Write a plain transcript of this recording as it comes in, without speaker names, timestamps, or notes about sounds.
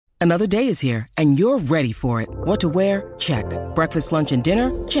Another day is here, and you're ready for it. What to wear? Check. Breakfast, lunch, and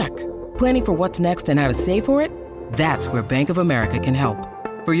dinner? Check. Planning for what's next and how to save for it? That's where Bank of America can help.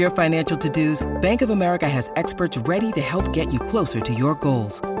 For your financial to-dos, Bank of America has experts ready to help get you closer to your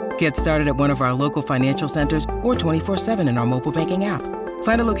goals. Get started at one of our local financial centers or 24/7 in our mobile banking app.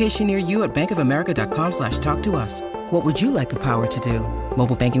 Find a location near you at bankofamerica.com/talktous. What would you like the power to do?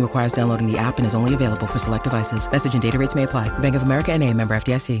 Mobile banking requires downloading the app and is only available for select devices. Message and data rates may apply. Bank of America N.A., member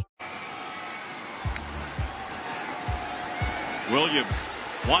FDIC. Williams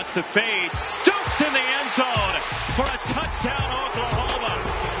wants to fade, Stoops in the end zone for a touchdown, Oklahoma.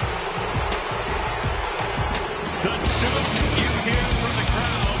 The Stoops you hear from the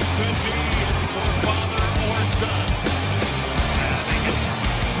crowd could be for father or son. I think it's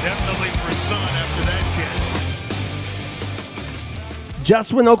definitely for son after that catch.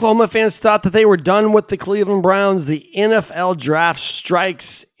 Just when Oklahoma fans thought that they were done with the Cleveland Browns, the NFL draft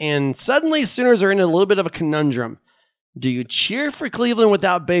strikes, and suddenly Sooners are in a little bit of a conundrum. Do you cheer for Cleveland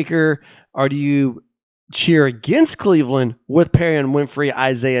without Baker, or do you cheer against Cleveland with Perrion Winfrey,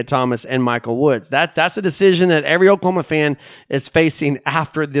 Isaiah Thomas, and Michael Woods? That's a decision that every Oklahoma fan is facing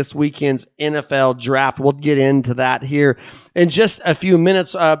after this weekend's NFL draft. We'll get into that here in just a few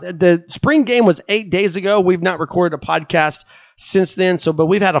minutes. The spring game was 8 days ago. We've not recorded a podcast since then, but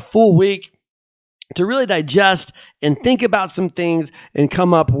we've had a full week to really digest and think about some things and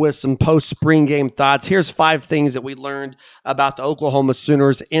come up with some post-spring game thoughts. Here's 5 things that we learned about the Oklahoma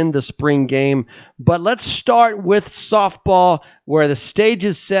Sooners in the spring game. But let's start with softball, where the stage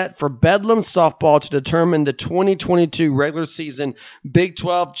is set for Bedlam softball to determine the 2022 regular season Big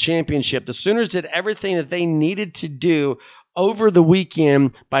 12 championship. The Sooners did everything that they needed to do over the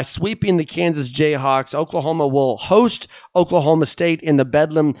weekend by sweeping the Kansas Jayhawks. Oklahoma will host Oklahoma State in the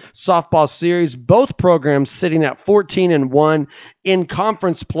Bedlam softball series. Both programs sitting at 14-1 in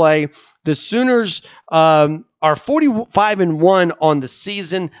conference play. The Sooners are 45-1 on the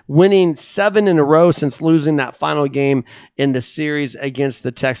season, winning 7 in a row since losing that final game in the series against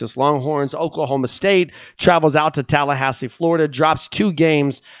the Texas Longhorns. Oklahoma State travels out to Tallahassee, Florida, drops 2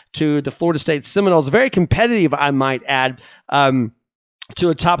 games to the Florida State Seminoles. Very competitive, I might add, to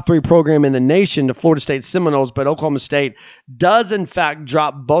a top 3 program in the nation, the Florida State Seminoles, but Oklahoma State does in fact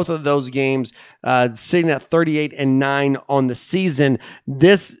drop both of those games, sitting at 38-9 on the season.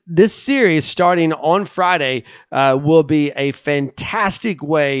 This series starting on Friday will be a fantastic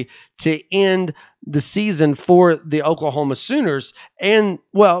way to end the season for the Oklahoma Sooners, and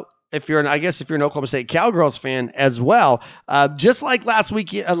well, if you're an Oklahoma State Cowgirls fan as well, just like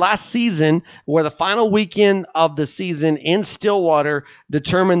last season, where the final weekend of the season in Stillwater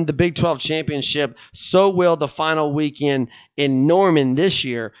determined the Big 12 championship, so will the final weekend in Norman this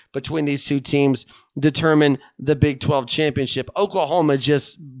year between these two teams determine the Big 12 championship. Oklahoma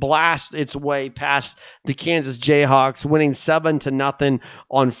just blasts its way past the Kansas Jayhawks, winning 7-0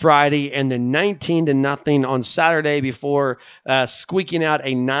 on Friday and then 19-0 on Saturday before squeaking out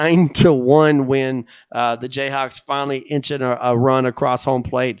a 9-1 win. The Jayhawks finally inching a run across home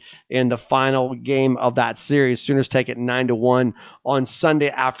plate in the final game of that series. Sooners take it 9-1 on Sunday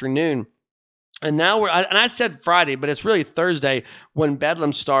afternoon. And now I said Friday, but it's really Thursday when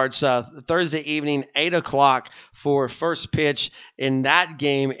Bedlam starts, Thursday evening, 8 o'clock for first pitch in that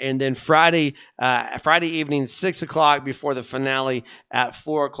game. And then Friday evening, 6 o'clock before the finale at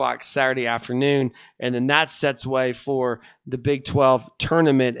 4 o'clock Saturday afternoon. And then that sets way for the Big 12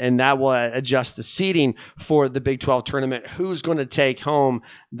 tournament, and that will adjust the seeding for the Big 12 tournament. Who's going to take home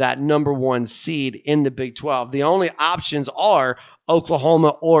that number 1 seed in the Big 12? The only options are Oklahoma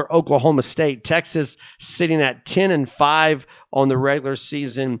or Oklahoma State. Texas sitting at 10-5 on the regular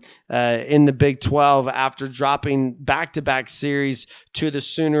season in the Big 12 after dropping back-to-back series to the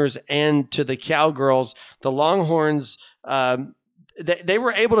Sooners and to the Cowgirls. The Longhorns, they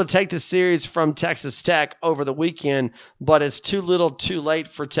were able to take the series from Texas Tech over the weekend, but it's too little too late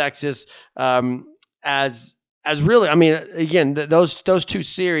for Texas as really, I mean, again, those two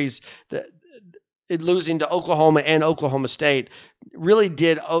series, losing to Oklahoma and Oklahoma State, really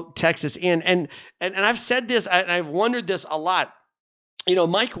did Texas in. And I've said this, and I've wondered this a lot. You know,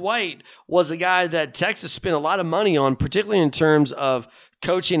 Mike White was a guy that Texas spent a lot of money on, particularly in terms of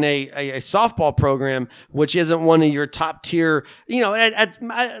coaching a softball program, which isn't one of your top tier. You know, at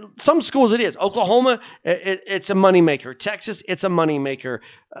some schools it is. Oklahoma, it's a moneymaker. Texas, it's a moneymaker.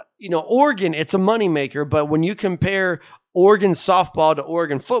 Oregon, it's a moneymaker. But when you compare Oregon softball to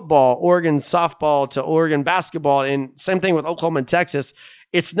Oregon football, Oregon softball to Oregon basketball, and same thing with Oklahoma and Texas,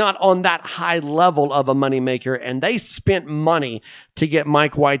 it's not on that high level of a moneymaker. And they spent money to get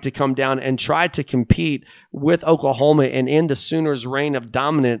Mike White to come down and try to compete with Oklahoma and end the Sooners' reign of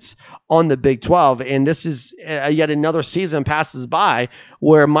dominance on the Big 12. And this is yet another season passes by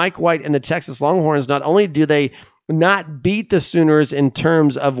where Mike White and the Texas Longhorns, not only do they not beat the Sooners in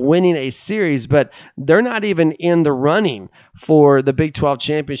terms of winning a series, but they're not even in the running for the Big 12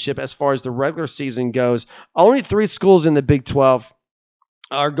 championship as far as the regular season goes. Only 3 schools in the Big 12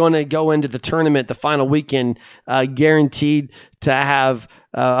 are going to go into the tournament the final weekend guaranteed to have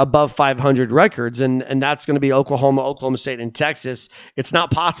above 500 records, and that's going to be Oklahoma, Oklahoma State, and Texas. It's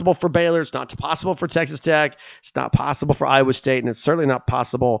not possible for Baylor. It's not possible for Texas Tech. It's not possible for Iowa State, and it's certainly not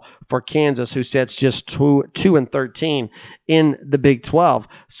possible for Kansas, who sits just 2-13 in the Big 12.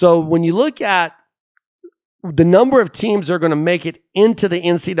 So when you look at the number of teams that are going to make it into the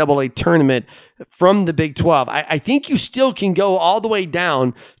NCAA tournament from the Big 12, I think you still can go all the way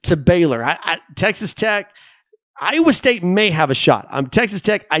down to Baylor. Texas Tech, Iowa State may have a shot. Texas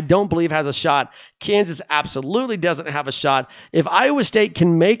Tech, I don't believe has a shot. Kansas absolutely doesn't have a shot. If Iowa State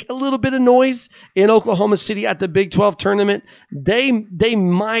can make a little bit of noise in Oklahoma City at the Big 12 tournament, they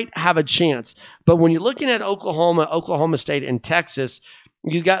might have a chance. But when you're looking at Oklahoma, Oklahoma State, and Texas,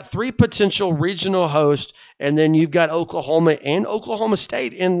 you've got 3 potential regional hosts, and then you've got Oklahoma and Oklahoma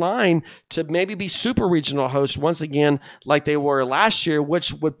State in line to maybe be super regional hosts once again like they were last year,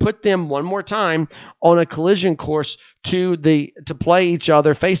 which would put them one more time on a collision course to play each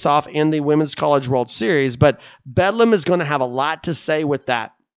other face off in the Women's College World Series. But Bedlam is going to have a lot to say with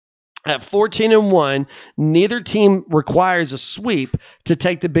that. At 14-1, neither team requires a sweep to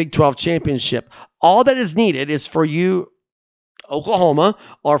take the Big 12 championship. All that is needed is for you, Oklahoma,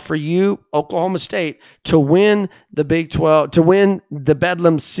 or for you, Oklahoma State, to win the Big 12, to win the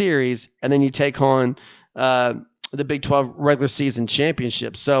Bedlam series, and then you take on the Big 12 regular season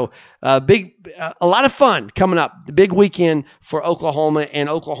championship. So a lot of fun coming up. The big weekend for Oklahoma and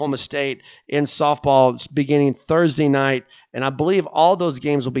Oklahoma State in softball beginning Thursday night. And I believe all those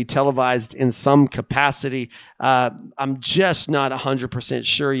games will be televised in some capacity. I'm just not 100%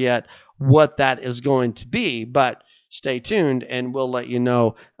 sure yet what that is going to be, but stay tuned, and we'll let you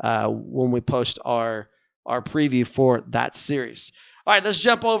know when we post our preview for that series. All right, let's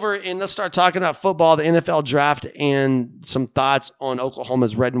jump over and let's start talking about football, the NFL draft, and some thoughts on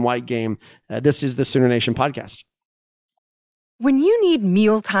Oklahoma's red and white game. This is the Sooner Nation podcast. When you need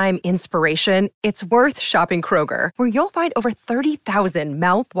mealtime inspiration, it's worth shopping Kroger, where you'll find over 30,000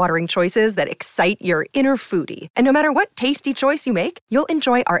 mouth-watering choices that excite your inner foodie. And no matter what tasty choice you make, you'll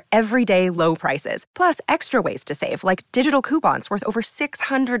enjoy our everyday low prices, plus extra ways to save, like digital coupons worth over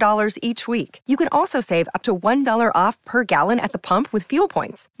 $600 each week. You can also save up to $1 off per gallon at the pump with fuel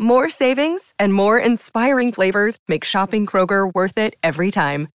points. More savings and more inspiring flavors make shopping Kroger worth it every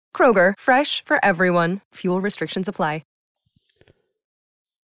time. Kroger, fresh for everyone. Fuel restrictions apply.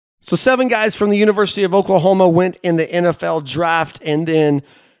 So 7 guys from the University of Oklahoma went in the NFL draft, and then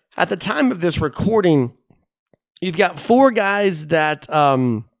at the time of this recording, you've got 4 guys that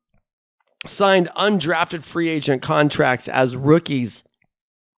signed undrafted free agent contracts as rookies,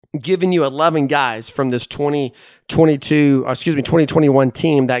 giving you 11 guys from this 2021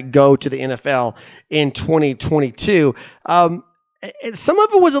 team that go to the NFL in 2022. Some of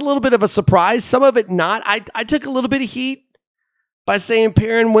it was a little bit of a surprise, some of it not. I took a little bit of heat by saying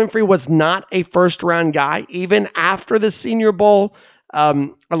Perrin Winfrey was not a first-round guy, even after the Senior Bowl. A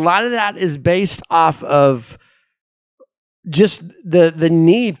lot of that is based off of just the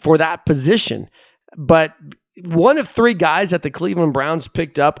need for that position. But one of 3 guys that the Cleveland Browns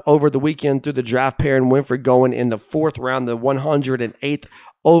picked up over the weekend through the draft, Perrin Winfrey, going in the 4th round, the 108th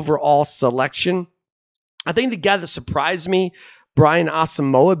overall selection. I think the guy that surprised me, Brian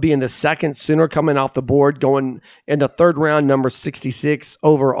Asamoah, being the second Sooner coming off the board, going in the 3rd round, number 66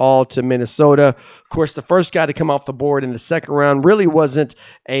 overall to Minnesota. Of course, the first guy to come off the board in the 2nd round really wasn't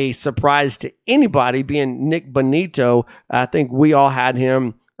a surprise to anybody, being Nick Bonito. I think we all had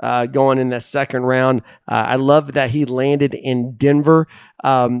him going in that 2nd round. I love that he landed in Denver.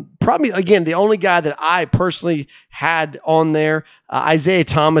 Probably, again, the only guy that I personally had on there, Isaiah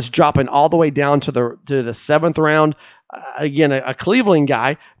Thomas, dropping all the way down to the 7th round. Again, a Cleveland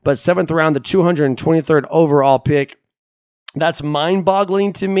guy, but 7th round, the 223rd overall pick. That's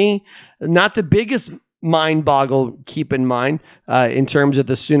mind-boggling to me. Not the biggest mind-boggle, keep in mind, in terms of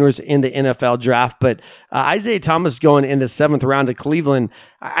the Sooners in the NFL draft, but Isaiah Thomas going in the 7th round to Cleveland,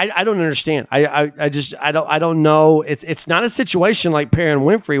 I don't understand. I don't know. It's not a situation like Perrin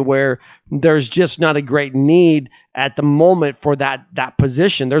Winfrey where there's just not a great need at the moment for that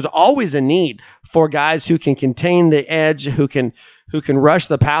position. There's always a need for guys who can contain the edge, who can rush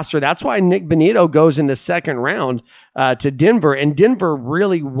the passer. That's why Nick Bonitto goes in the 2nd round to Denver, and Denver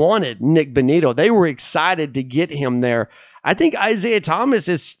really wanted Nick Bonitto. They were excited to get him there. I think Isaiah Thomas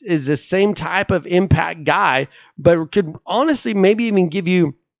is the same type of impact guy, but could honestly maybe even give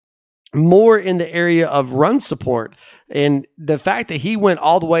you more in the area of run support. And the fact that he went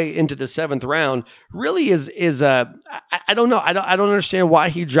all the way into the 7th round really is I don't know. I don't understand why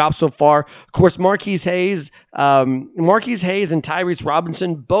he dropped so far. Of course, Marquise Hayes and Tyrese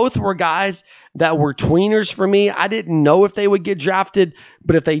Robinson, both were guys that were tweeners for me. I didn't know if they would get drafted,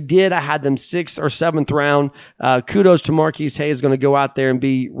 but if they did, I had them 6th or 7th round. Kudos to Marquise Hayes, going to go out there and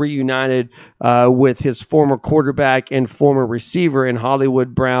be reunited with his former quarterback and former receiver in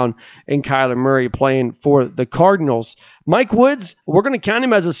Hollywood Brown and Kyler Murray playing for the Cardinals. Mike Woods, we're going to count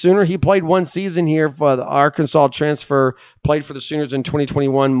him as a Sooner. He played 1 season here for the Arkansas transfer, played for the Sooners in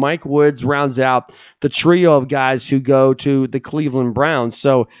 2021. Mike Woods rounds out the trio of guys who go to the Cleveland Browns.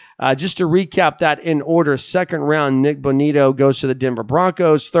 So just to recap that in order, 2nd round, Nick Bonitto goes to the Denver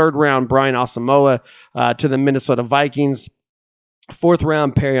Broncos. 3rd round, Brian Asamoah to the Minnesota Vikings. 4th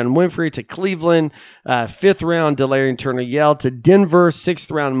round, Perrin Winfrey to Cleveland. 5th round, Delarian Turner-Yell to Denver.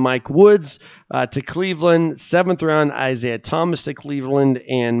 6th round, Mike Woods to Cleveland. 7th round, Isaiah Thomas to Cleveland.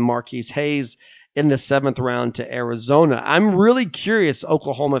 And Marquise Hayes in the 7th round to Arizona. I'm really curious,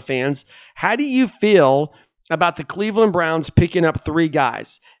 Oklahoma fans, how do you feel about the Cleveland Browns picking up 3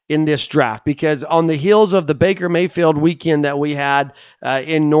 guys in this draft? Because on the heels of the Baker Mayfield weekend that we had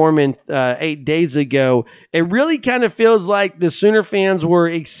in Norman 8 days ago, it really kind of feels like the Sooner fans were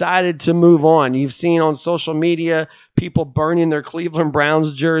excited to move on. You've seen on social media people burning their Cleveland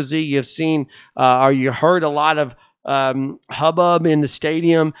Browns jersey. You've seen or you heard a lot of hubbub in the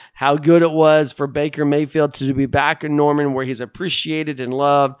stadium, how good it was for Baker Mayfield to be back in Norman where he's appreciated and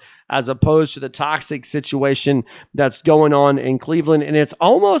loved, as opposed to the toxic situation that's going on in Cleveland. And it's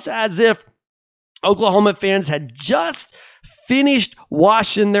almost as if Oklahoma fans had just finished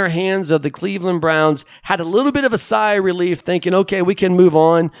washing their hands of the Cleveland Browns, had a little bit of a sigh of relief, thinking, okay, we can move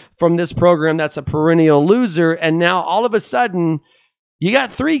on from this program that's a perennial loser. And now all of a sudden, you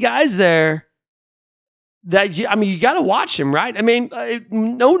got 3 guys there that, you got to watch him, right? I mean,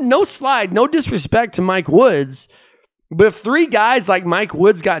 no slide, no disrespect to Mike Woods. But if 3 guys like Mike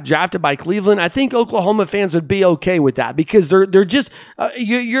Woods got drafted by Cleveland, I think Oklahoma fans would be okay with that, because they're just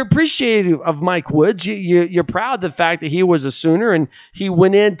you're appreciative of Mike Woods. You're proud of the fact that he was a Sooner and he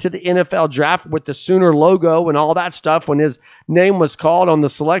went into the NFL draft with the Sooner logo and all that stuff when his name was called on the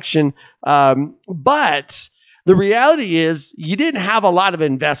selection. But the reality is you didn't have a lot of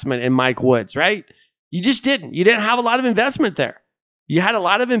investment in Mike Woods, right? You just didn't. You didn't have a lot of investment there. You had a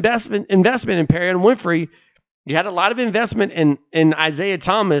lot of investment in Perrin Winfrey. You had a lot of investment in Isaiah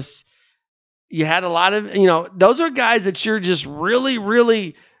Thomas. You had a lot of, those are guys that you're just really,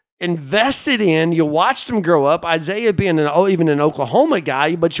 really invested in. You watched them grow up. Isaiah being even an Oklahoma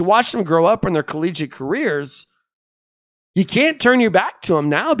guy, but you watched them grow up in their collegiate careers. You can't turn your back to them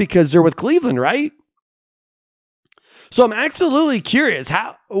now because they're with Cleveland, right? So I'm absolutely curious,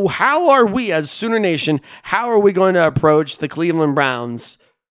 how are we as Sooner Nation, how are we going to approach the Cleveland Browns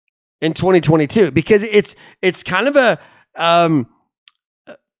in 2022? Because it's kind of a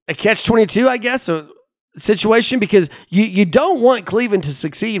catch-22, I guess, a situation, because you don't want Cleveland to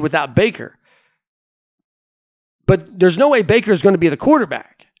succeed without Baker. But there's no way Baker is going to be the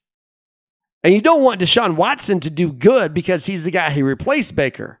quarterback. And you don't want Deshaun Watson to do good because he's the guy who replaced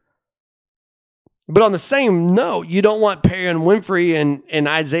Baker. But on the same note, you don't want Perrin Winfrey and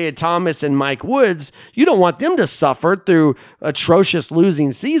Isaiah Thomas and Mike Woods. You don't want them to suffer through atrocious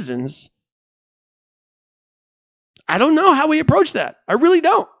losing seasons. I don't know how we approach that. I really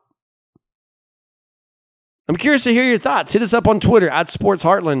don't. I'm curious to hear your thoughts. Hit us up on Twitter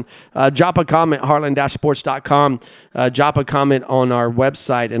 @SportsHeartland. Drop a comment, heartland-sports.com. Drop a comment on our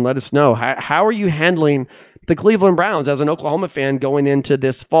website and let us know. How are you handling the Cleveland Browns as an Oklahoma fan going into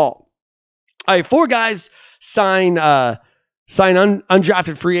this fall? All right, 4 guys sign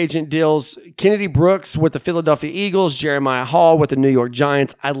undrafted free agent deals. Kennedy Brooks with the Philadelphia Eagles, Jeremiah Hall with the New York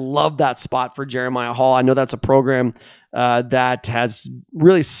Giants. I love that spot for Jeremiah Hall. I know that's a program that has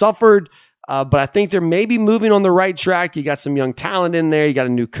really suffered, but I think they're maybe moving on the right track. You got some young talent in there. You got a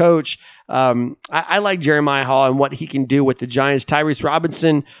new coach. I like Jeremiah Hall and what he can do with the Giants. Tyrese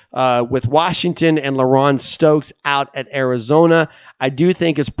Robinson with Washington and LaRon Stokes out at Arizona. I do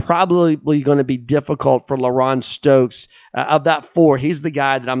think is probably going to be difficult for LaRon Stokes. Of that 4, he's the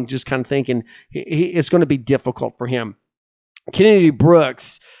guy that I'm just kind of thinking it's going to be difficult for him. Kennedy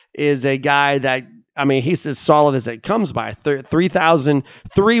Brooks is a guy that, I mean, he's as solid as it comes by.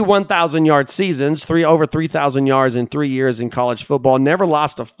 1,000-yard seasons, over 3,000 yards in 3 years in college football. Never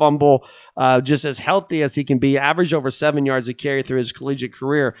lost a fumble, just as healthy as he can be. Averaged over 7 yards a carry through his collegiate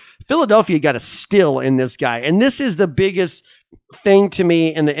career. Philadelphia got a steal in this guy. And this is the biggest thing to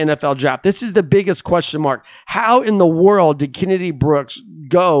me in the NFL draft. This is the biggest question mark. How in the world did Kennedy Brooks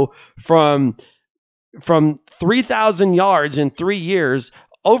go from 3,000 yards in 3 years,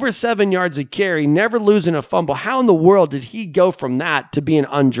 over 7 yards a carry, never losing a fumble? How in the world did he go from that to being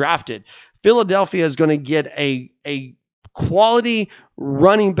undrafted? Philadelphia is going to get a quality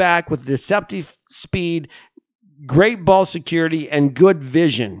running back with deceptive speed, great ball security, and good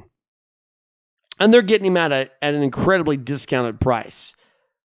vision. And they're getting him at an incredibly discounted price.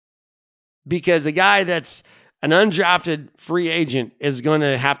 Because a guy that's an undrafted free agent is going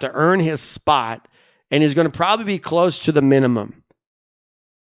to have to earn his spot, and is going to probably be close to the minimum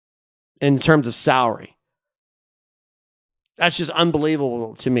in terms of salary. That's just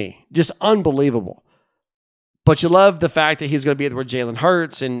unbelievable to me. Just unbelievable. But you love the fact that he's going to be there with Jalen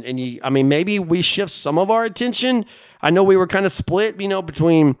Hurts. And maybe we shift some of our attention. I know we were kind of split,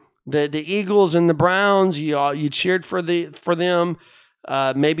 between the Eagles and the Browns. You cheered for them,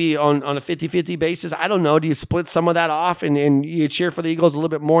 maybe on a 50-50 basis. I don't know. Do you split some of that off and you cheer for the Eagles a little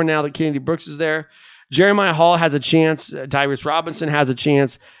bit more now that Kennedy Brooks is there? Jeremiah Hall has a chance. Tyrese Robinson has a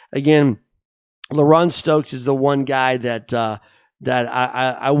chance. Again, LaRon Stokes is the one guy that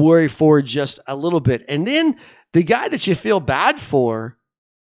I worry for just a little bit. And then the guy that you feel bad for,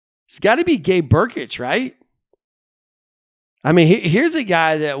 it's got to be Gabe Brkic, right? I mean, here's a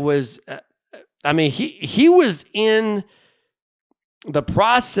guy that was, he was in the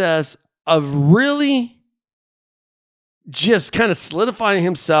process of really just kind of solidifying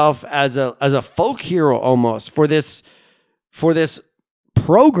himself as a folk hero almost for this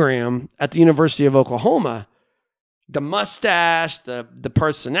program at the University of Oklahoma. The mustache, the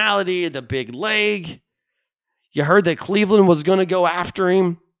personality, the big leg. You heard that Cleveland was going to go after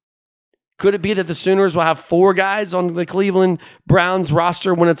him. Could it be that the Sooners will have 4 guys on the Cleveland Browns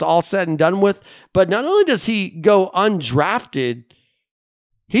roster when it's all said and done with? But not only does he go undrafted,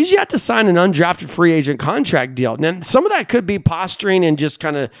 he's yet to sign an undrafted free agent contract deal. Now, some of that could be posturing and just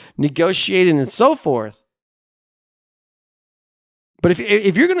kind of negotiating and so forth. But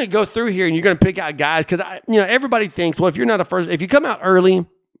if you're going to go through here and you're going to pick out guys, because everybody thinks, well, if you come out early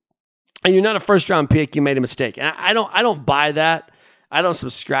and you're not a first round pick, you made a mistake. And I don't buy that. I don't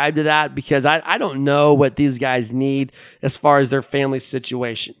subscribe to that because I don't know what these guys need as far as their family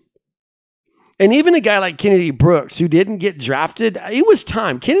situation. And even a guy like Kennedy Brooks, who didn't get drafted, it was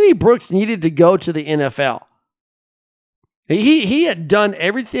time. Kennedy Brooks needed to go to the NFL. He had done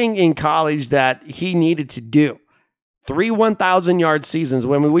everything in college that he needed to do. 3 1,000-yard seasons.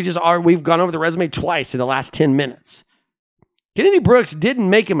 We've gone over the resume twice in the last 10 minutes. Kennedy Brooks didn't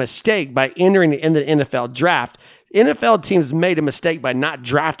make a mistake by entering in the NFL draft. NFL teams made a mistake by not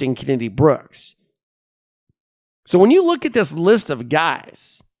drafting Kennedy Brooks. So when you look at this list of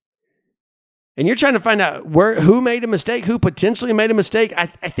guys, and you're trying to find out who made a mistake, who potentially made a mistake, I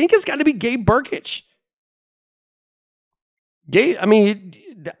think it's got to be Gabe Brkic.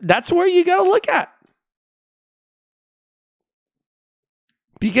 That's where you got to look at.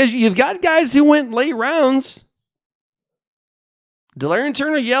 Because you've got guys who went late rounds. Delarian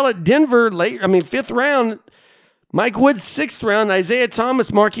Turner yelled at Denver 5th round. Mike Woods, 6th round. Isaiah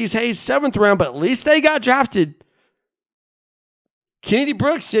Thomas, Marquise Hayes, 7th round. But at least they got drafted. Kennedy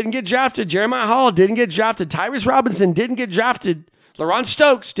Brooks didn't get drafted. Jeremiah Hall didn't get drafted. Tyrese Robinson didn't get drafted. LaRon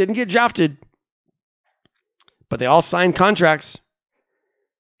Stokes didn't get drafted. But they all signed contracts.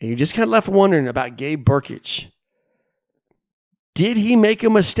 And you just kind of left wondering about Gabe Brkic. Did he make a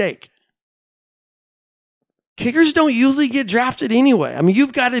mistake? Kickers don't usually get drafted anyway.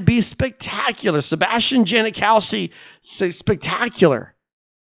 You've got to be spectacular. Sebastian Janikowski, spectacular.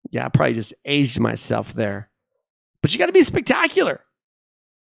 Yeah, I probably just aged myself there. But you got to be spectacular.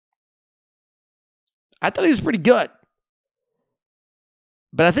 I thought he was pretty good.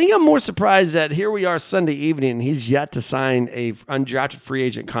 But I think I'm more surprised that here we are Sunday evening and he's yet to sign a undrafted free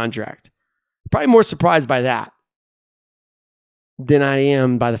agent contract. Probably more surprised by that than I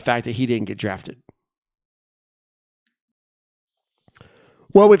am by the fact that he didn't get drafted.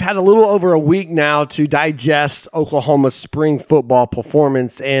 Well, we've had a little over a week now to digest Oklahoma's spring football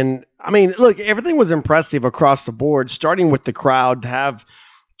performance. And, look, everything was impressive across the board, starting with the crowd. To have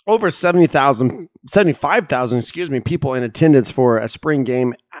over 75,000, people in attendance for a spring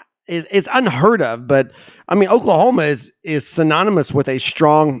game. It's unheard of, but I mean, Oklahoma is synonymous with a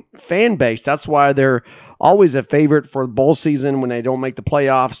strong fan base. That's why they're always a favorite for bowl season when they don't make the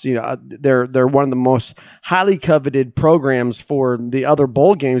playoffs. You know, they're one of the most highly coveted programs for the other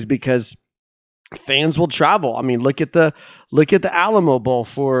bowl games because fans will travel. I mean, look at the Alamo Bowl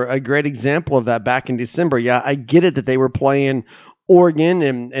for a great example of that back in December. Yeah, I get it that they were playing Oregon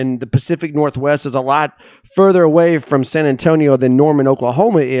and the Pacific Northwest is a lot further away from San Antonio than Norman,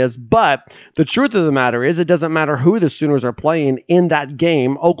 Oklahoma is. But the truth of the matter is it doesn't matter who the Sooners are playing in that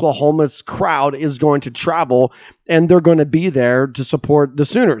game. Oklahoma's crowd is going to travel and they're going to be there to support the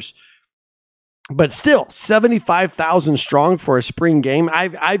Sooners. But still, 75,000 strong for a spring game.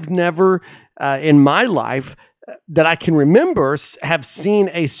 I've never in my life that I can remember have seen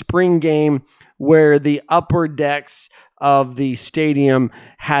a spring game where the upper decks of the stadium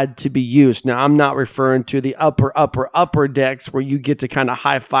had to be used. Now, I'm not referring to the upper decks where you get to kind of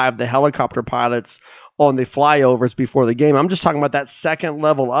high five the helicopter pilots on the flyovers before the game. I'm just talking about that second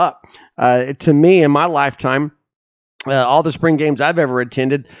level up. To me, in my lifetime, all the spring games I've ever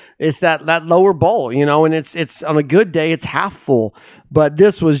attended, it's that lower bowl, you know, and it's on a good day, it's half full. But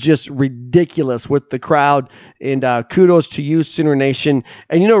this was just ridiculous with the crowd, and kudos to you, Sooner Nation.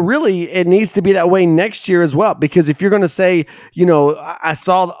 And, you know, really, it needs to be that way next year as well, because if you're going to say, you know, I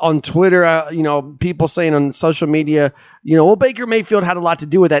saw on Twitter, you know, people saying on social media, you know, well, Baker Mayfield had a lot to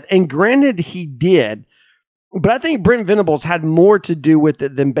do with that. And granted, he did. But I think Brent Venables had more to do with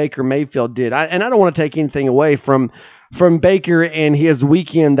it than Baker Mayfield did. And I don't want to take anything away from Baker and his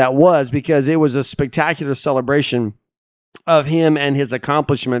weekend that was, because it was a spectacular celebration of him and his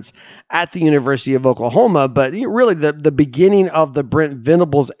accomplishments at the University of Oklahoma. But really the beginning of the Brent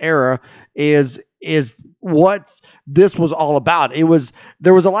Venables era is what this was all about.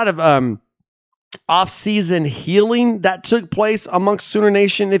 There was a lot of off-season healing that took place amongst Sooner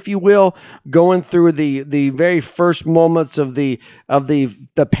Nation, if you will, going through the very first moments of the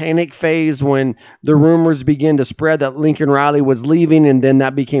panic phase when the rumors began to spread that Lincoln Riley was leaving, and then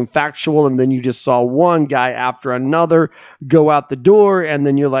that became factual, and then you just saw one guy after another go out the door, and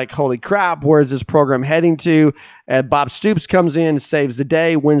then you're like, holy crap, where is this program heading to? Bob Stoops comes in, saves the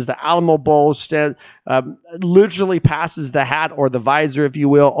day, wins the Alamo Bowl, literally passes the hat or the visor, if you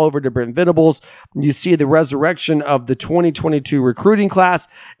will, over to Brent Venables. You see the resurrection of the 2022 recruiting class.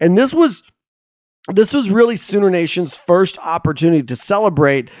 And this was really Sooner Nation's first opportunity to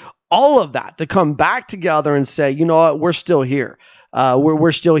celebrate all of that, to come back together and say, you know what, we're still here.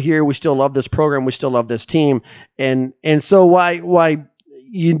 We're still here. We still love this program. We still love this team. And so why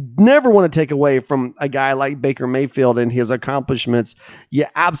you never want to take away from a guy like Baker Mayfield and his accomplishments. You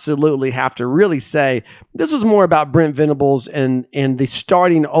absolutely have to really say this was more about Brent Venables and the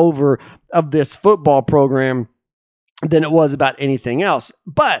starting over of this football program than it was about anything else.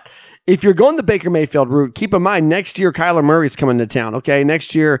 But if you're going the Baker Mayfield route, keep in mind next year Kyler Murray's coming to town. Okay,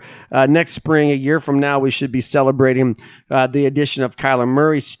 next year, next spring, a year from now, we should be celebrating the addition of Kyler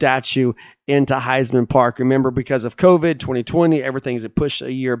Murray's statue into Heisman Park. Remember, because of COVID 2020, everything's pushed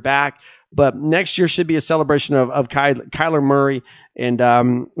a year back. But next year should be a celebration of Kyler Murray. And,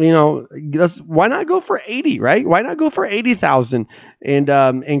 you know, why not go for 80, right? Why not go for 80,000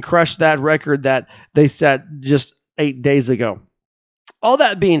 and crush that record that they set just 8 days ago? All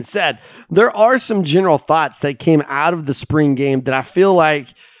that being said, there are some general thoughts that came out of the spring game that I feel like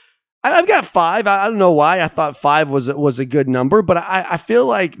I've got 5. I don't know why I thought 5 was a good number, but I feel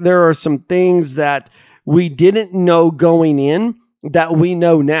like there are some things that we didn't know going in that we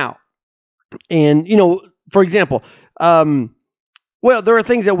know now. And, you know, for example, well, there are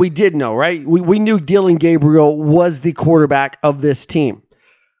things that we did know, right? We knew Dillon Gabriel was the quarterback of this team.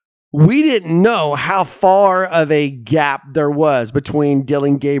 We didn't know how far of a gap there was between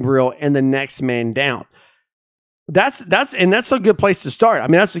Dillon Gabriel and the next man down. That's a good place to start. I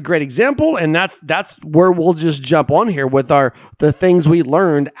mean, that's a great example, and that's where we'll just jump on here with the things we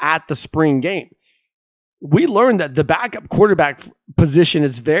learned at the spring game. We learned that the backup quarterback position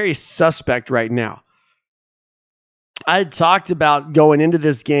is very suspect right now. I had talked about going into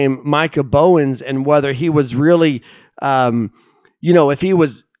this game, Micah Bowens, and whether he was really, if he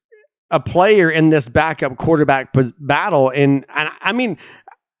was a player in this backup quarterback battle. And I mean,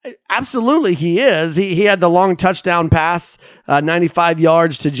 absolutely he is. He had the long touchdown pass, 95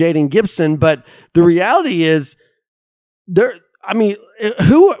 yards to Jaden Gibson. But the reality is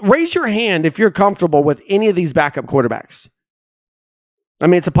raise your hand if you're comfortable with any of these backup quarterbacks. I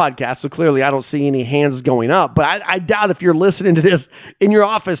mean, it's a podcast, so clearly I don't see any hands going up. But I doubt if you're listening to this in your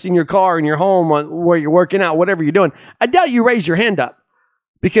office, in your car, in your home, where you're working out, whatever you're doing, I doubt you raise your hand up.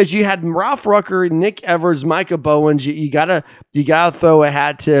 because you had Ralph Rucker, Nick Evers, Micah Bowens. You gotta throw a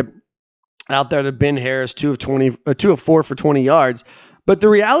hat tip out there to Ben Harris, 2 of 4 for 20 yards. But the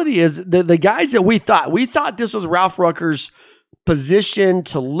reality is the guys that we thought this was Ralph Rucker's position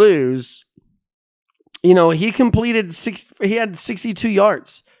to lose. He had 62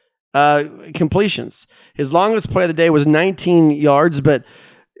 yards completions. His longest play of the day was 19 yards. But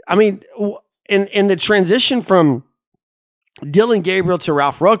I mean, in the transition from Dillon Gabriel to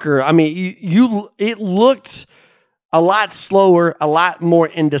Ralph Rucker, I mean, it looked a lot slower, a lot more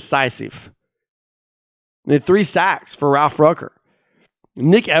indecisive. The 3 sacks for Ralph Rucker.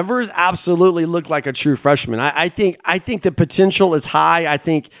 Nick Evers absolutely looked like a true freshman. I think the potential is high. I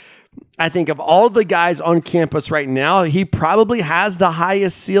think of all the guys on campus right now, he probably has the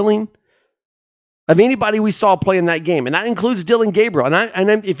highest ceiling of anybody we saw play in that game, and that includes Dillon Gabriel.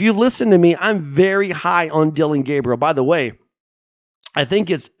 And if you listen to me, I'm very high on Dillon Gabriel. By the way, I think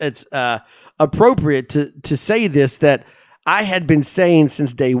it's appropriate to say this, that I had been saying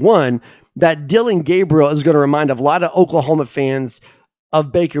since day one that Dillon Gabriel is going to remind a lot of Oklahoma fans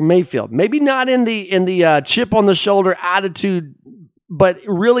of Baker Mayfield. Maybe not in the chip on the shoulder attitude, but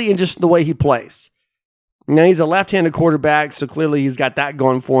really in just the way he plays. Now, he's a left-handed quarterback, so clearly he's got that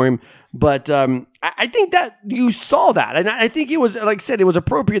going for him. But I think that you saw that. And I think it was, like I said, it was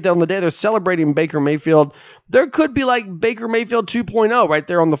appropriate that on the day they're celebrating Baker Mayfield, there could be like Baker Mayfield 2.0 right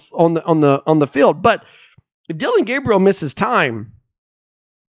there on the field. But if Dillon Gabriel misses time,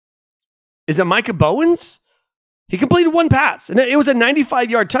 is it Micah Bowens? He completed 1 pass, and it was a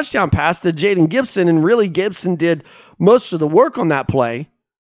 95-yard touchdown pass to Jaden Gibson, and really Gibson did most of the work on that play.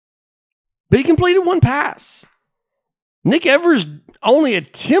 But he completed 1 pass. Nick Evers only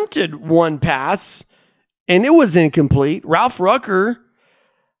attempted 1 pass, and it was incomplete. Ralph Rucker,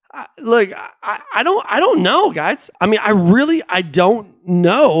 look, I don't know, guys. I mean, I don't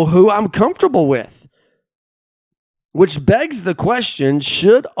know who I'm comfortable with. Which begs the question,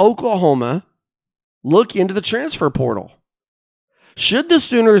 should Oklahoma look into the transfer portal? Should the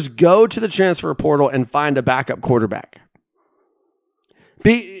Sooners go to the transfer portal and find a backup quarterback?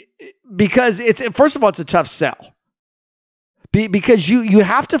 Because first of all, it's a tough sell. Because you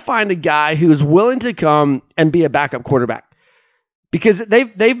have to find a guy who's willing to come and be a backup quarterback. Because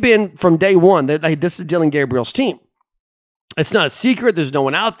they've been from day one, this is Dillon Gabriel's team. It's not a secret. There's no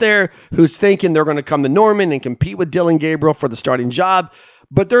one out there who's thinking they're going to come to Norman and compete with Dillon Gabriel for the starting job.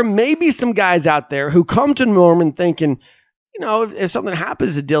 But there may be some guys out there who come to Norman thinking, if something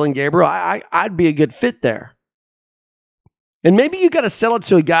happens to Dillon Gabriel, I'd be a good fit there. And maybe you got to sell it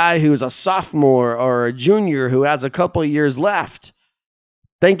to a guy who's a sophomore or a junior who has a couple of years left,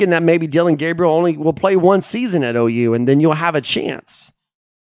 thinking that maybe Dillon Gabriel only will play 1 season at OU and then you'll have a chance.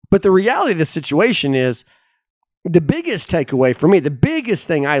 But the reality of the situation is, the biggest takeaway for me, the biggest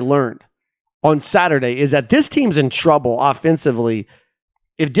thing I learned on Saturday is that this team's in trouble offensively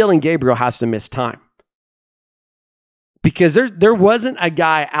if Dillon Gabriel has to miss time. Because there wasn't a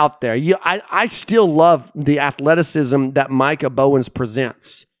guy out there. I still love the athleticism that Micah Bowens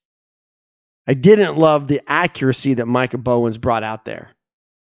presents. I didn't love the accuracy that Micah Bowens brought out there.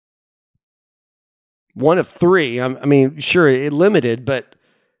 1 of 3. I mean, sure, it limited, but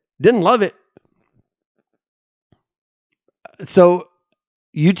didn't love it. So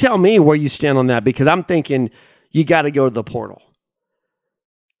you tell me where you stand on that, because I'm thinking you got to go to the portal.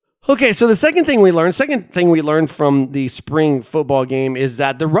 Okay, so the second thing we learned from the spring football game is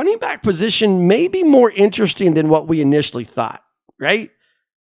that the running back position may be more interesting than what we initially thought, right?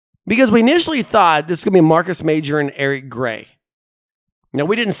 Because we initially thought this was going to be Marcus Major and Eric Gray. Now,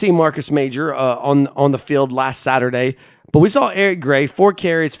 we didn't see Marcus Major on the field last Saturday, but we saw Eric Gray, 4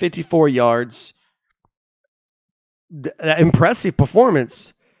 carries, 54 yards. Impressive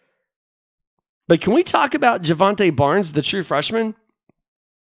performance. But can we talk about Javante Barnes, the true freshman?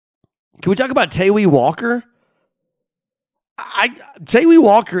 Can we talk about Tawee Walker? Tawee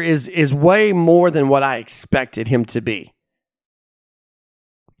Walker is way more than what I expected him to be.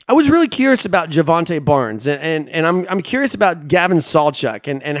 I was really curious about Javante Barnes, and I'm curious about Gavin Sawchuk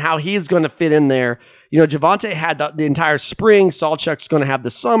and how he's going to fit in there. Javante had the entire spring. Sawchuk's going to have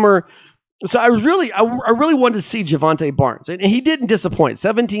the summer. So I really wanted to see Javante Barnes, and he didn't disappoint.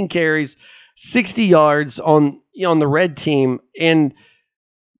 17 carries, 60 yards on the red team, and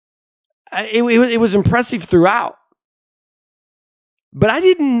it was impressive throughout. But I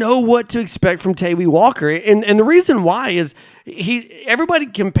didn't know what to expect from Tawee Walker, and the reason why is everybody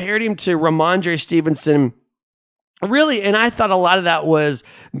compared him to Ramondre Stevenson. Really, and I thought a lot of that was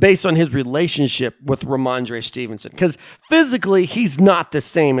based on his relationship with Ramondre Stevenson, because physically he's not the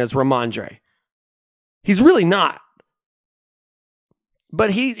same as Ramondre. He's really not. But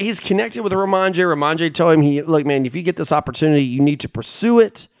he's connected with Ramondre. Ramondre told him, look, man, if you get this opportunity, you need to pursue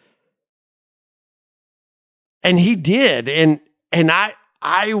it. And he did. And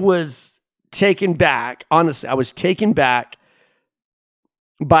I was taken back. Honestly, I was taken back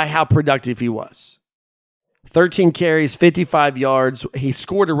by how productive he was. 13 carries, 55 yards. He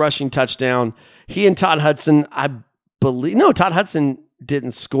scored a rushing touchdown. He and Todd Hudson, Todd Hudson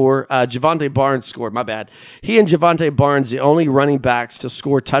didn't score. Javonte Barnes scored. My bad. He and Javonte Barnes, the only running backs to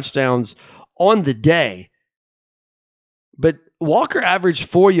score touchdowns on the day. But Walker averaged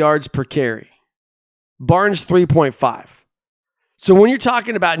 4 yards per carry. Barnes 3.5. So when you're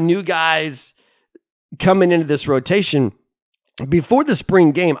talking about new guys coming into this rotation, before the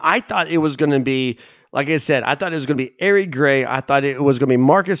spring game, I thought it was going to be, like I said, I thought it was going to be Eric Gray. I thought it was going to be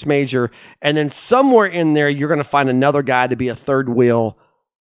Marcus Major. And then somewhere in there, you're going to find another guy to be a third wheel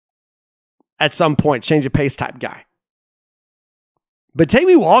at some point, change of pace type guy. But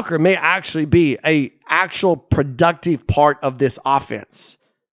Tavy Walker may actually be a actual productive part of this offense.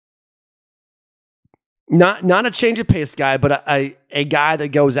 Not a change of pace guy, but a guy that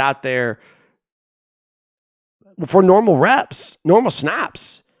goes out there for normal reps, normal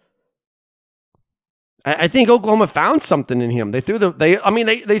snaps. I think Oklahoma found something in him. They threw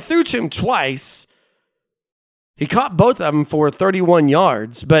to him twice. He caught both of them for 31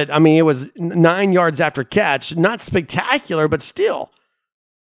 yards, but I mean, it was 9 yards after catch. Not spectacular, but still.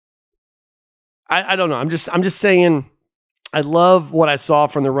 I don't know. I'm just saying, I love what I saw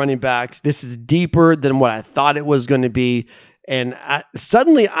from the running backs. This is deeper than what I thought it was going to be. And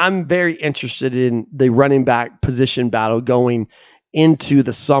suddenly I'm very interested in the running back position battle going into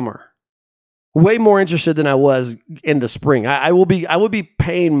the summer. Way more interested than I was in the spring. I will be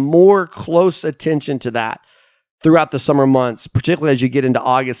paying more close attention to that throughout the summer months, particularly as you get into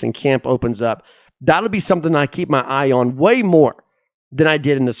August and camp opens up. That'll be something I keep my eye on way more than I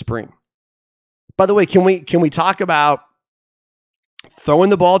did in the spring. By the way, can we talk about throwing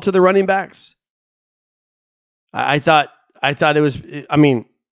the ball to the running backs? I thought it was, I mean,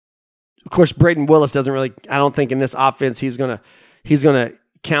 of course, Braden Willis doesn't really, I don't think in this offense he's going to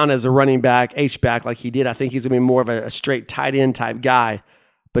count as a running back, H-back like he did. I think he's going to be more of a straight tight end type guy.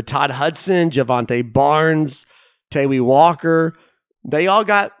 But Todd Hudson, Javonte Barnes, Tavy Walker, they all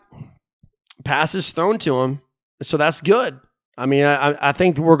got passes thrown to them. So that's good. I mean, I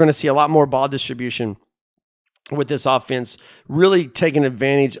think we're going to see a lot more ball distribution with this offense, really taking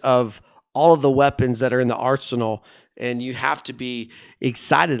advantage of all of the weapons that are in the arsenal. And you have to be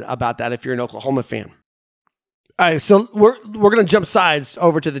excited about that if you're an Oklahoma fan. All right, so we're going to jump sides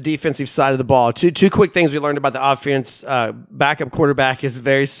over to the defensive side of the ball. Two quick things we learned about the offense. Backup quarterback is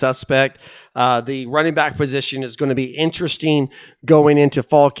very suspect. The running back position is going to be interesting going into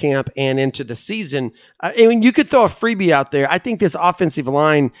fall camp and into the season. I mean, you could throw a freebie out there. I think this offensive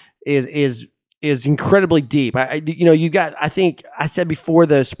line is incredibly deep. You got, I think I said before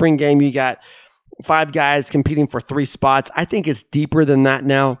the spring game, you got 5 guys competing for 3 spots. I think it's deeper than that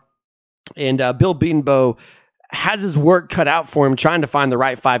now. And Bill Bedenbaugh has his work cut out for him trying to find the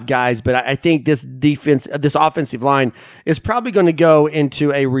right 5 guys. But I think this offensive line is probably going to go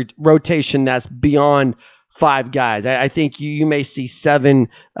into a rotation that's beyond 5 guys. I think you may see 7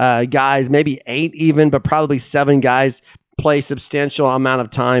 guys, maybe 8 even, but probably 7 guys play substantial amount of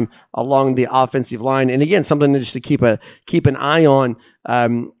time along the offensive line. And again, something just to keep an eye on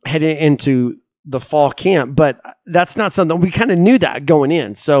heading into the fall camp, but that's not something we kind of knew that going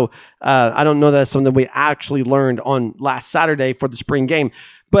in. So I don't know that's something we actually learned on last Saturday for the spring game.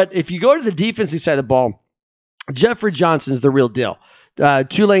 But if you go to the defensive side of the ball, Jeffrey Johnson is the real deal.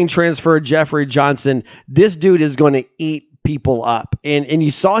 Tulane transfer Jeffrey Johnson. This dude is going to eat people up. And you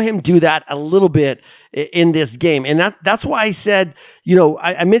saw him do that a little bit in this game. And that's why I said,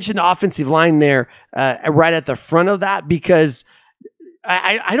 I mentioned the offensive line there right at the front of that, because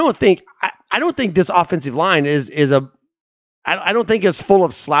I don't think this offensive line I don't think it's full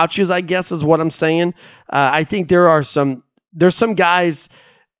of slouches, I guess is what I'm saying. I think there's some guys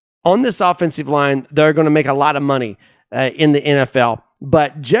on this offensive line that are going to make a lot of money in the NFL.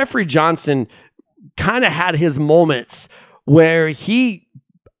 But Jeffrey Johnson kind of had his moments where he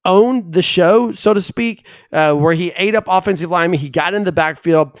owned the show, so to speak, where he ate up offensive linemen. He got in the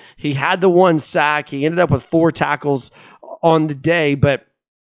backfield. He had the 1 sack. He ended up with 4 tackles on the day. But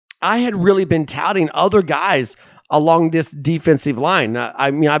I had really been touting other guys along this defensive line.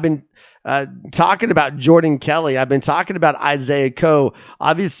 I've been talking about Jordan Kelly. I've been talking about Isaiah Coe.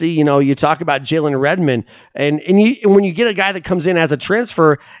 Obviously, you talk about Jalen Redmond. And when you get a guy that comes in as a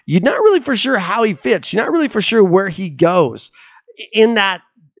transfer, you're not really for sure how he fits. You're not really for sure where he goes in that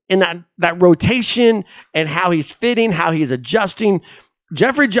rotation and how he's fitting, how he's adjusting.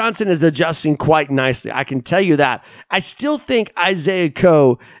 Jeffrey Johnson is adjusting quite nicely. I can tell you that. I still think Isaiah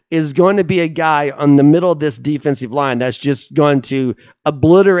Coe is going to be a guy on the middle of this defensive line that's just going to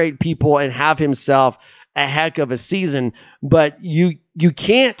obliterate people and have himself a heck of a season. But you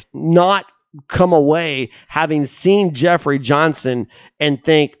can't not come away having seen Jeffrey Johnson and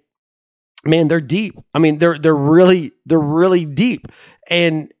think, man, they're deep. I mean, they're really deep.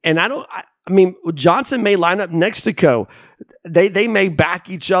 And I mean, Johnson may line up next to Coe. They may back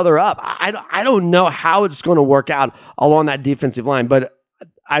each other up. I don't know how it's going to work out along that defensive line, but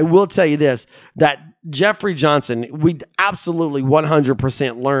I will tell you this, that Jeffrey Johnson, we absolutely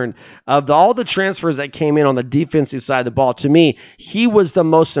 100% learned of all the transfers that came in on the defensive side of the ball. To me, he was the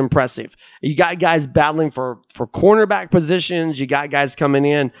most impressive. You got guys battling for cornerback positions. You got guys coming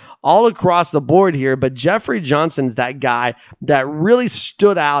in all across the board here. But Jeffrey Johnson's that guy that really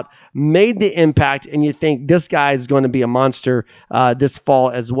stood out, made the impact, and you think this guy is going to be a monster this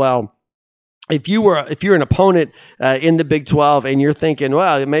fall as well. If you're an opponent in the Big 12 and you're thinking,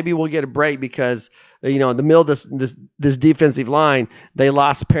 well, maybe we'll get a break because in the middle of this defensive line, they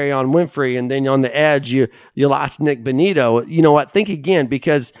lost Perion Winfrey, and then on the edge you lost Nick Benito. You know what? Think again,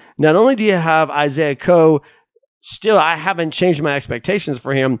 because not only do you have Isaiah Coe, still I haven't changed my expectations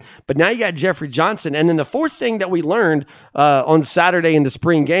for him, but now you got Jeffrey Johnson. And then the fourth thing that we learned on Saturday in the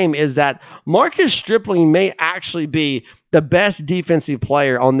spring game is that Marcus Stripling may actually be the best defensive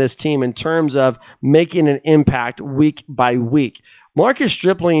player on this team in terms of making an impact week by week. Marcus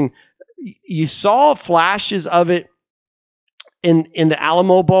Stripling, you saw flashes of it in the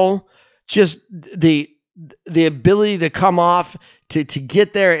Alamo Bowl, just the ability to come off, to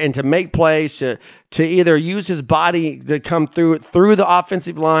get there and to make plays, to either use his body to come through the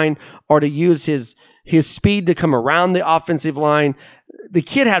offensive line or to use his speed to come around the offensive line. The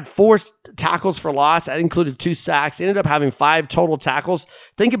kid had 4 tackles for loss. That included 2 sacks. Ended up having 5 total tackles.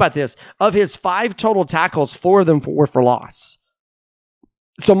 Think about this. Of his 5 total tackles, 4 of them were for loss.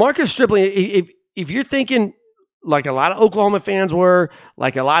 So Marcus Stripling, if you're thinking like a lot of Oklahoma fans were,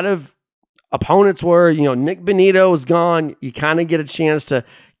 like a lot of opponents were, Nick Benito is gone, you kind of get a chance to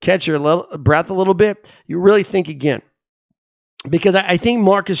catch your breath a little bit, you really think again. Because I think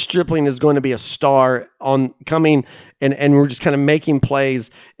Marcus Stripling is going to be a star on coming, and we're just kind of making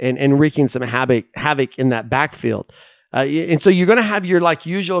plays and wreaking some havoc in that backfield. And so you're going to have your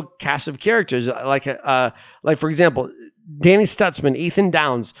usual cast of characters, like for example, Danny Stutzman, Ethan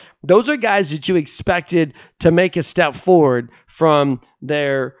Downs. Those are guys that you expected to make a step forward from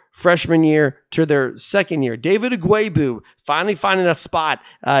their freshman year to their second year. David Ugwoegbu finally finding a spot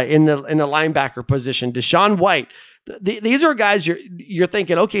in the linebacker position. Deshaun White. These are guys you're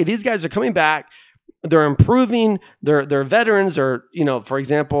thinking, okay, these guys are coming back. They're improving. They're veterans. Or for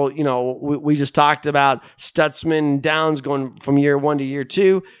example, we just talked about Stutzman, Downs going from year 1 to year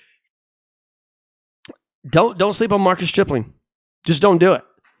 2. Don't sleep on Marcus Stripling. Just don't do it,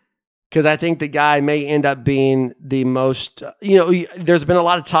 because I think the guy may end up being the most. There's been a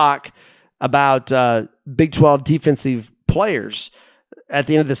lot of talk about Big 12 defensive players at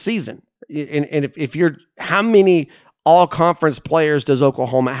the end of the season. And if you're, how many all-conference players does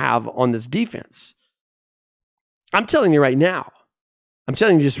Oklahoma have on this defense? I'm telling you right now.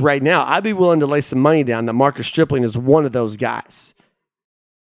 I'd be willing to lay some money down that Marcus Stripling is one of those guys.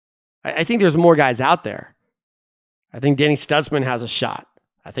 I think there's more guys out there. I think Danny Stutzman has a shot.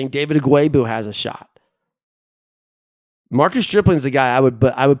 I think David Ugwoegbu has a shot. Marcus Stripling is the guy I would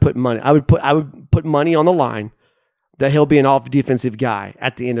put money. I would put money on the line that he'll be an off-defensive guy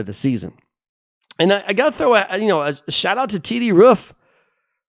at the end of the season. And I got to throw a shout out to TD Roof.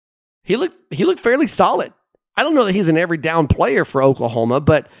 He looked fairly solid. I don't know that he's an every down player for Oklahoma,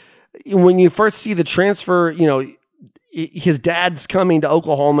 but when you first see the transfer, his dad's coming to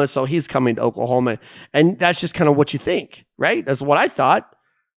Oklahoma, so he's coming to Oklahoma, and that's just kind of what you think, right? That's what I thought.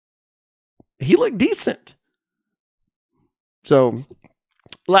 He looked decent. So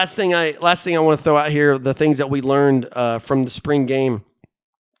last thing I want to throw out here, the things that we learned from the spring game,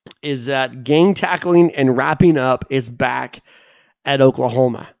 is that gang tackling and wrapping up is back at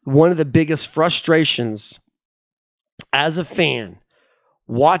Oklahoma. One of the biggest frustrations as a fan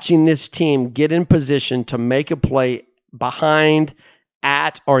watching this team get in position to make a play behind,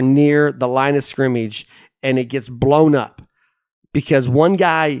 at, or near the line of scrimmage, and it gets blown up because one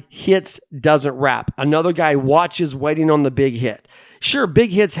guy hits, doesn't wrap. Another guy watches, waiting on the big hit. Sure,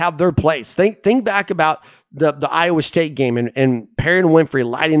 big hits have their place. Think back about the Iowa State game and Perion Winfrey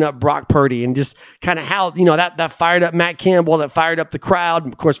lighting up Brock Purdy, and just kind of how, that fired up Matt Campbell, that fired up the crowd,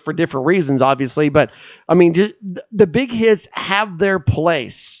 of course, for different reasons, obviously. But, I mean, just the big hits have their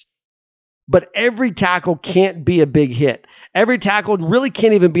place. but every tackle can't be a big hit. Every tackle really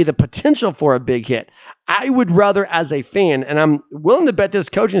can't even be the potential for a big hit. I would rather, as a fan, and I'm willing to bet this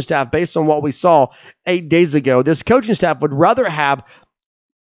coaching staff, based on what we saw 8 days ago, this coaching staff would rather have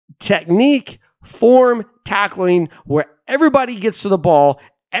technique, form, tackling, where everybody gets to the ball,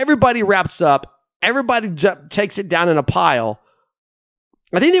 everybody wraps up, everybody takes it down in a pile.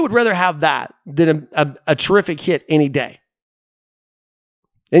 I think they would rather have that than a terrific hit any day.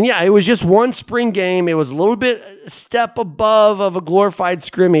 And yeah, it was just one spring game. It was a little bit step above of a glorified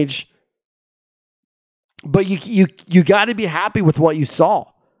scrimmage. But you got to be happy with what you saw.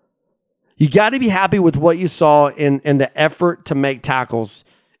 You got to be happy with what you saw in the effort to make tackles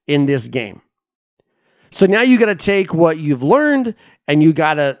in this game. So now you got to take what you've learned and you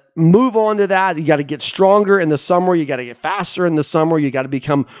got to move on to that. You got to get stronger in the summer. You got to get faster in the summer. You got to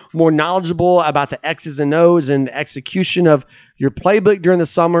become more knowledgeable about the X's and O's and the execution of your playbook during the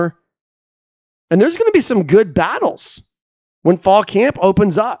summer. And there's going to be some good battles when fall camp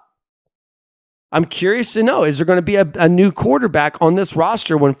opens up. I'm curious to know, is there going to be a new quarterback on this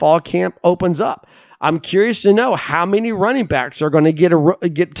roster when fall camp opens up? I'm curious to know how many running backs are going to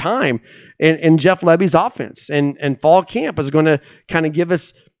get time in Jeff Lebby's offense. And fall camp is going to kind of give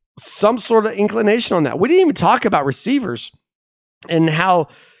us some sort of inclination on that. We didn't even talk about receivers and how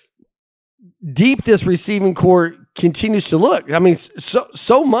deep this receiving core continues to look. I mean,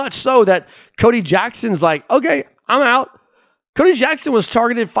 so much so that Cody Jackson's like, okay, I'm out. Cody Jackson was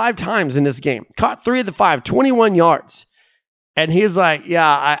targeted 5 times in this game, caught 3 of the 5, 21 yards. And he's like,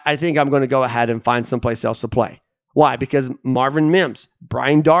 yeah, I think I'm going to go ahead and find someplace else to play. Why? Because Marvin Mims,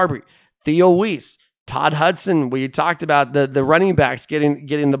 Brian Darby, Theo Weiss, Todd Hudson, we talked about the running backs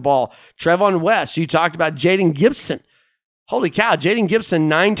getting the ball. Trevon West, you talked about Jaden Gibson. Holy cow, Jaden Gibson,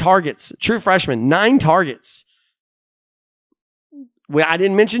 9 targets. True freshman, 9 targets. I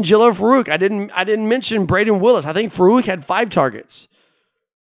didn't mention Jalil Farouk. I didn't mention Braden Willis. I think Farouk had 5 targets.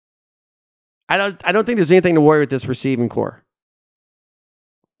 I don't think there's anything to worry with this receiving core.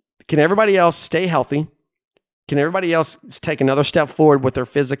 Can everybody else stay healthy? Can everybody else take another step forward with their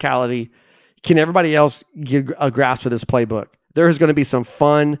physicality? Can everybody else get a grasp of this playbook? There's going to be some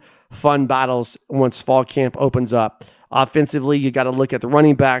fun battles once fall camp opens up. Offensively, you got to look at the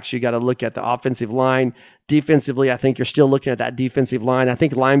running backs. You got to look at the offensive line. Defensively, I think you're still looking at that defensive line. I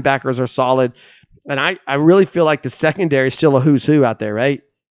think linebackers are solid. And I really feel like the secondary is still a who's who out there, right?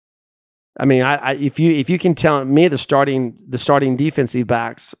 I mean, if you can tell me the starting defensive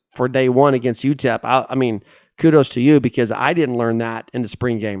backs for day one against UTEP, I mean, kudos to you, because I didn't learn that in the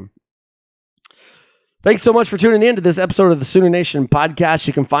spring game. Thanks so much for tuning in to this episode of the Sooner Nation podcast.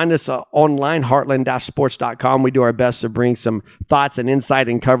 You can find us online, heartland-sports.com. We do our best to bring some thoughts and insight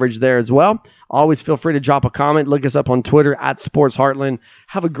and coverage there as well. Always feel free to drop a comment. Look us up on Twitter @SportsHeartland.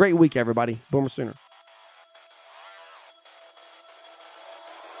 Have a great week, everybody. Boomer Sooner.